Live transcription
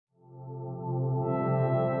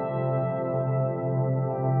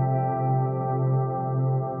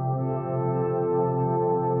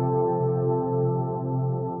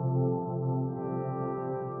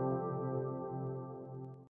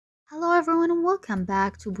everyone, welcome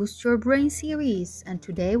back to Boost Your Brain series, and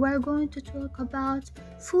today we're going to talk about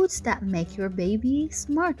foods that make your baby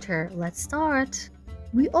smarter. Let's start.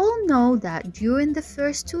 We all know that during the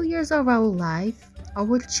first 2 years of our life,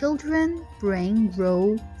 our children's brain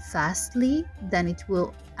grow fastly than it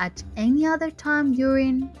will at any other time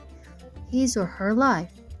during his or her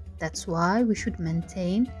life. That's why we should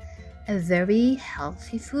maintain a very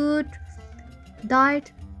healthy food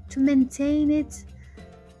diet to maintain it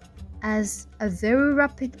as a very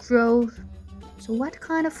rapid growth. So what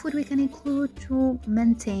kind of food we can include to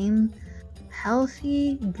maintain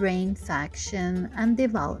healthy brain function and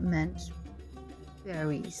development?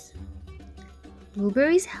 Berries.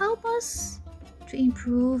 Blueberries help us to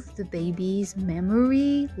improve the baby's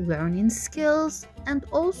memory, learning skills, and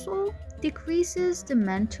also decreases the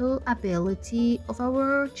mental ability of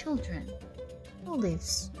our children.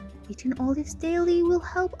 Olives. Eating olives daily will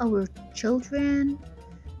help our children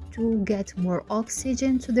to get more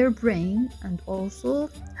oxygen to their brain and also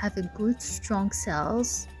have a good strong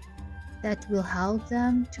cells that will help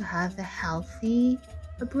them to have a healthy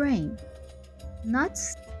brain.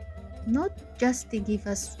 Nuts, not just they give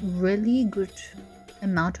us really good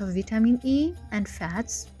amount of vitamin E and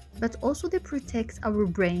fats, but also they protect our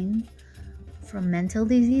brain from mental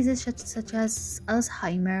diseases such as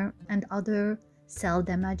Alzheimer and other cell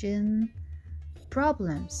damaging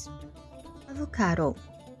problems. Avocado.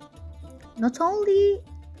 Not only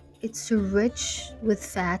it's rich with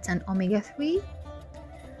fat and omega-3,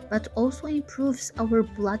 but also improves our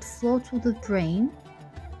blood flow to the brain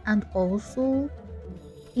and also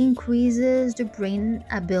increases the brain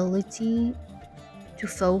ability to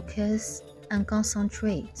focus and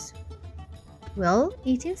concentrate. Well,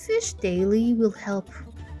 eating fish daily will help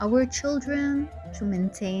our children to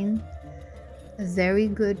maintain a very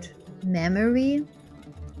good memory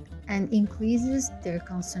and increases their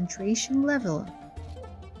concentration level.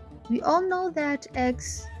 We all know that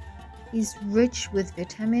eggs is rich with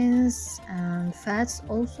vitamins and fats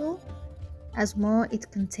also, as more it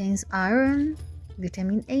contains iron,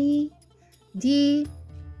 vitamin A, D,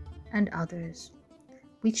 and others,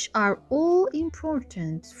 which are all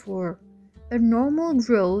important for a normal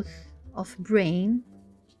growth of brain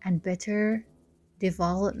and better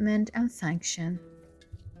development and function.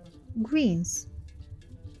 Greens.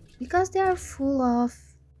 Because they are full of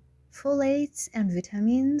folates and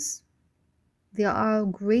vitamins, they are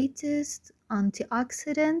greatest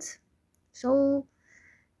antioxidant, so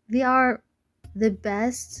they are the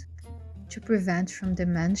best to prevent from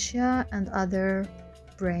dementia and other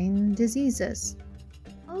brain diseases.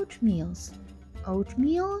 Oatmeals.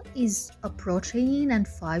 Oatmeal is a protein and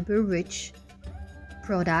fiber rich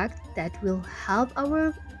product that will help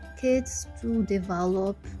our kids to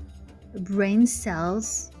develop brain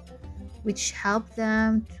cells which help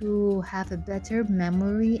them to have a better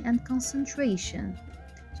memory and concentration.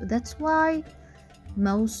 So that's why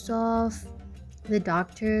most of the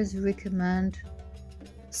doctors recommend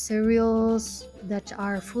cereals that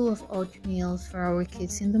are full of oatmeal for our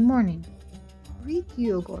kids in the morning. Greek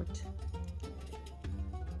yogurt.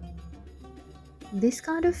 This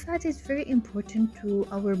kind of fat is very important to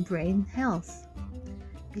our brain health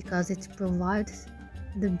because it provides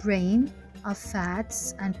the brain of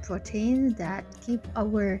fats and proteins that keep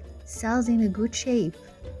our cells in a good shape.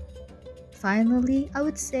 Finally, I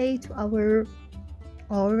would say to our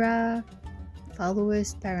Aura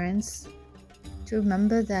followers, parents, to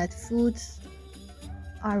remember that foods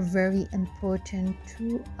are very important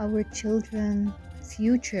to our children's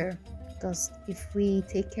future, because if we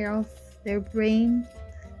take care of their brain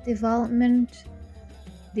development,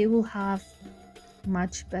 they will have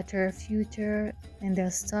much better future in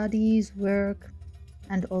their studies, work,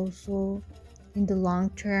 and also in the long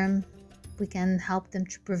term we can help them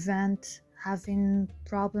to prevent having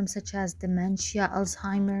problems such as dementia,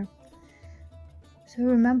 Alzheimer. So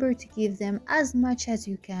remember to give them as much as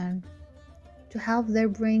you can to help their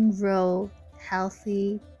brain grow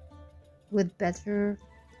healthy with better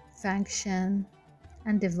function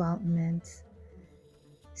and development.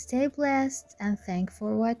 Stay blessed and thanks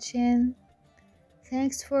for watching.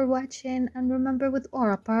 Thanks for watching, and remember, with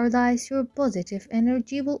Aura Paradise, your positive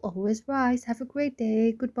energy will always rise. Have a great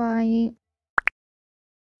day. Goodbye.